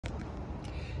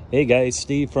Hey guys,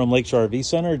 Steve from Lakeshore RV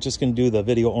Center. Just going to do the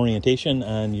video orientation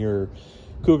on your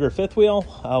Cougar fifth wheel.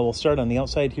 We'll start on the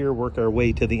outside here, work our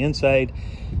way to the inside.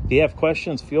 If you have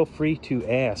questions, feel free to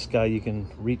ask. You can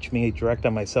reach me direct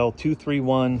on my cell,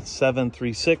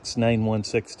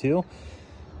 231-736-9162.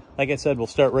 Like I said, we'll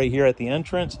start right here at the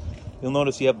entrance. You'll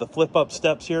notice you have the flip-up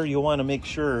steps here. You'll want to make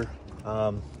sure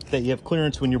that you have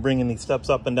clearance when you're bringing these steps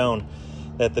up and down,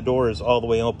 that the door is all the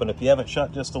way open. If you haven't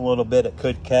shut just a little bit, it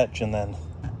could catch and then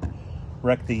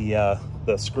wreck the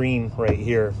screen right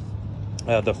here,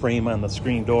 the frame on the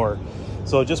screen door.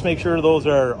 So just make sure those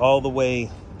are all the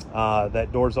way,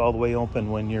 that door's all the way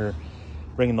open when you're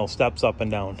bringing those steps up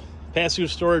and down. Pass-through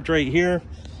storage right here.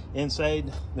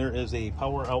 Inside there is a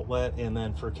power outlet, and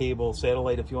then for cable,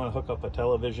 satellite, if you want to hook up a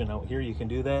television out here, you can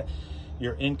do that.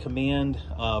 Your in-command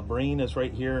brain is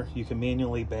right here. You can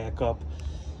manually back up,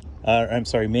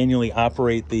 manually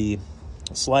operate the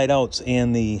slide outs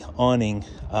and the awning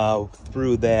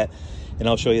through that, and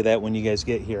I'll show you that when you guys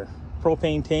get here.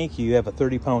 Propane tank, you have a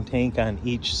 30-pound tank on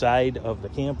each side of the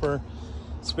camper.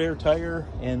 Spare tire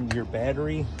and your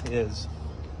battery is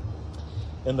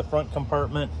in the front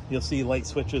compartment. You'll see light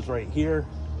switches right here,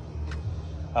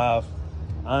 on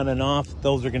and off.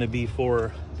 Those are going to be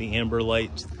for the amber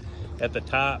lights at the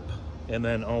top, and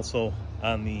then also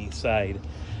on the side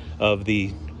of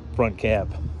the front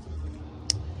cab.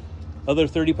 Other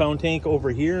 30-pound tank over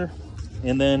here,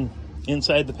 and then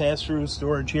inside the pass-through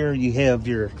storage here, you have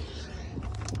your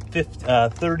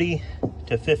 30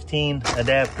 to 15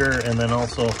 adapter, and then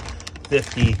also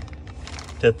 50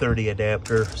 to 30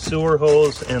 adapter sewer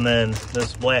hose, and then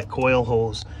this black coil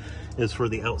hose is for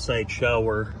the outside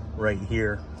shower right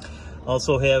here.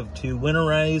 Also have to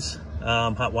winterize,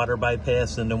 hot water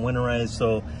bypass and then winterize,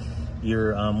 so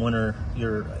your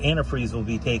your antifreeze will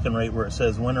be taken right where it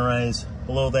says winterize.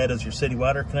 Below that is your city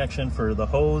water connection for the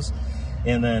hose,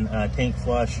 and then tank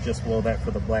flush just below that for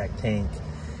the black tank.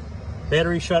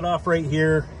 Battery shut off right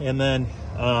here, and then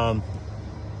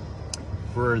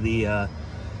for the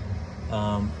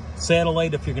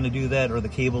satellite, if you're going to do that, or the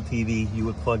cable TV, you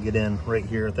would plug it in right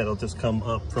here. That'll just come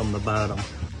up from the bottom.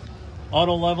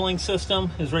 Auto leveling system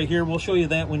is right here. We'll show you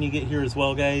that when you get here as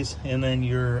well, guys. And then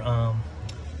your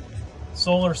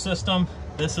solar system,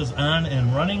 this is on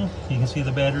and running. You can see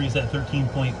the battery's at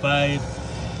 13.5.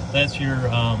 That's your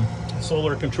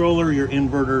solar controller. Your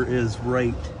inverter is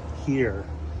right here.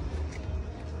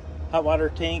 Hot water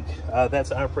tank,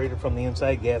 that's operated from the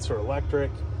inside, gas or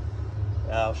electric.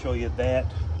 I'll show you that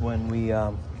when we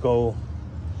go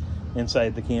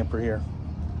inside the camper here.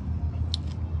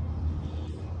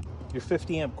 Your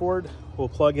 50 amp cord will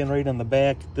plug in right on the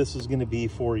back. This is going to be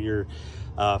for your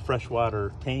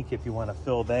freshwater tank if you want to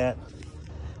fill that.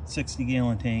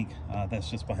 60-gallon tank, that's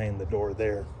just behind the door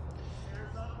there.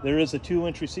 There is a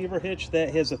 2-inch receiver hitch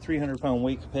that has a 300-pound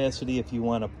weight capacity if you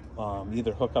want to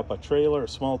either hook up a trailer, a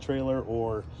small trailer,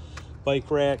 or bike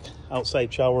rack.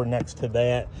 Outside shower next to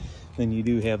that. Then you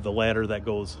do have the ladder that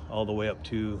goes all the way up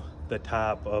to the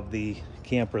top of the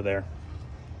camper there.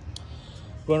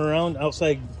 Going around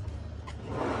outside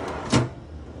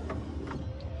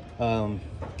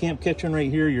camp kitchen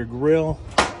right here, your grill.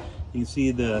 You can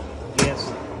see the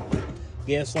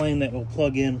gas line that will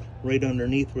plug in right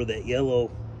underneath where that yellow,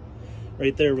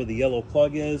 right there where the yellow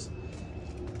plug is,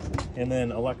 and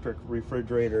then electric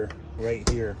refrigerator right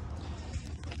here.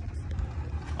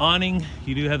 Awning,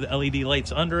 you do have the LED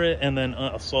lights under it, and then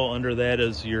also under that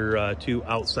is your 2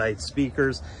 outside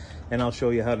speakers, and I'll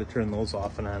show you how to turn those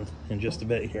off and on in just a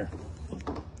bit here.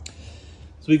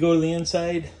 So we go to the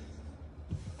inside.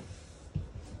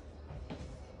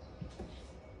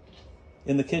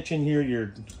 In the kitchen here,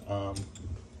 your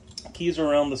keys are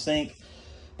around the sink.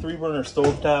 3-burner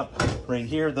stovetop right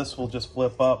here. This will just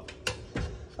flip up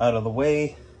out of the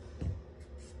way.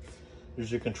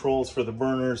 There's your controls for the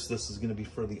burners. This is going to be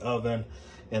for the oven,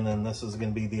 and then this is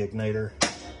going to be the igniter.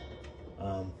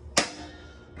 I'll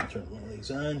turn one of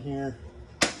these on here.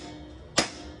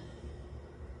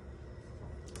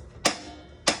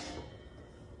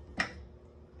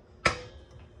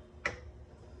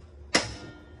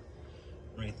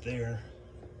 Right there,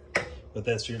 but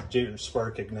that's your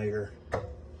spark igniter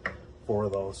for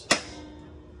those.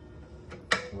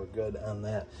 We're good on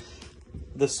that.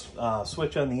 This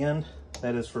switch on the end,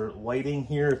 that is for lighting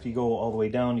here. If you go all the way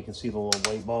down, you can see the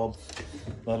little light bulb.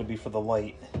 That'll be for the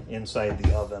light inside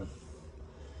the oven.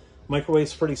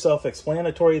 Microwave's pretty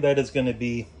self-explanatory. That is going to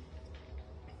be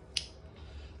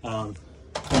when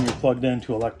you're plugged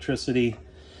into electricity,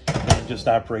 it just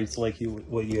operates like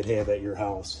what you'd have at your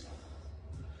house.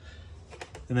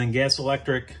 And then gas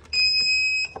electric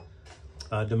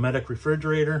Dometic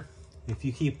refrigerator. if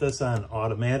you keep this on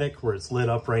automatic where it's lit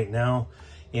up right now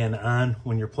and on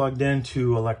when you're plugged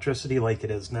into electricity like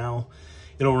it is now,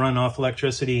 it'll run off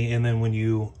electricity, and then when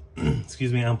you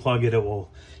excuse me, unplug it, it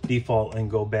will default and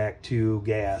go back to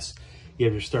gas. You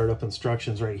have your startup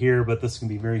instructions right here, but this can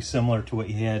be very similar to what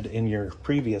you had in your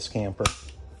previous camper.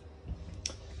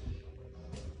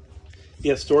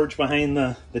 You have storage behind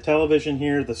the television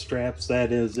here. The straps,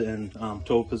 that is in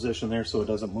tow position there so it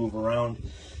doesn't move around.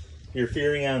 Your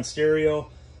Furrion stereo,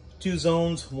 2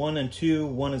 zones, 1 and 2.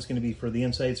 1 is going to be for the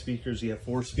inside speakers. You have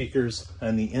 4 speakers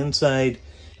on the inside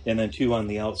and then 2 on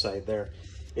the outside there.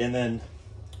 And then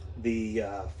the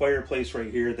fireplace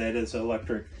right here, that is an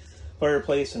electric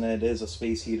fireplace, and it is a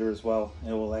space heater as well.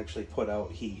 It will actually put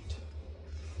out heat.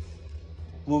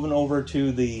 Moving over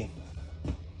to the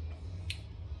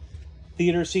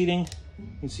theater seating,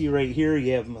 you see right here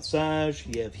you have massage,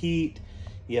 you have heat,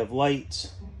 you have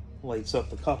lights up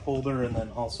the cup holder, and then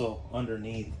also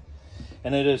underneath.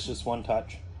 And it is just one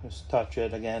touch. Just touch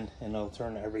it again and it'll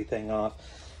turn everything off.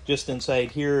 Just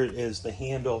inside here is the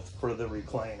handle for the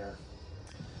recliner.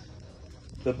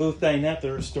 The booth dinette,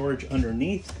 there's storage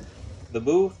underneath the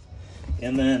booth,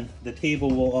 and then the table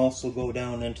will also go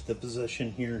down into the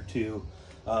position here to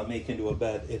make into a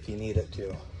bed if you need it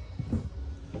to.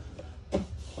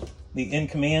 The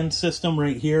in-command system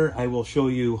right here, I will show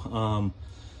you on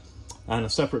a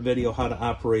separate video how to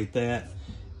operate that,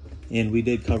 and we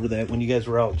did cover that when you guys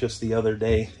were out just the other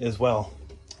day as well.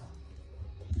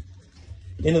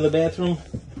 Into the bathroom,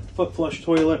 foot flush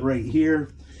toilet right here.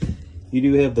 You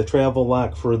do have the travel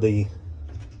lock for the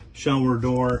shower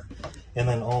door, and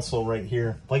then also right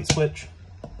here, light switch,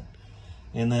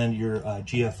 and then your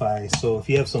GFI. So if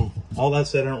you have some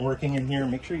outlets that aren't working in here,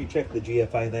 make sure you check the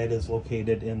GFI. That is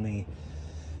located in the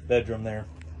bedroom there.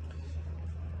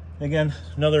 Again,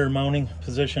 another mounting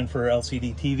position for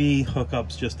LCD TV,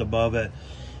 hookups just above it.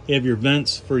 You have your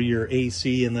vents for your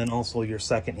AC, and then also your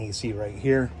second AC right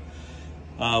here.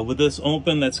 With this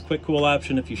open, that's a quick cool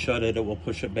option. If you shut it, it will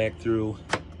push it back through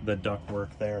the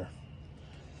ductwork there.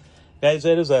 Guys,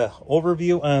 that is an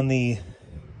overview on the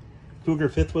Cougar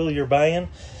fifth wheel you're buying.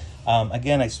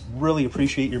 Again, I really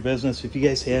appreciate your business. If you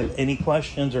guys have any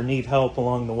questions or need help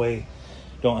along the way,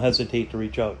 don't hesitate to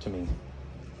reach out to me.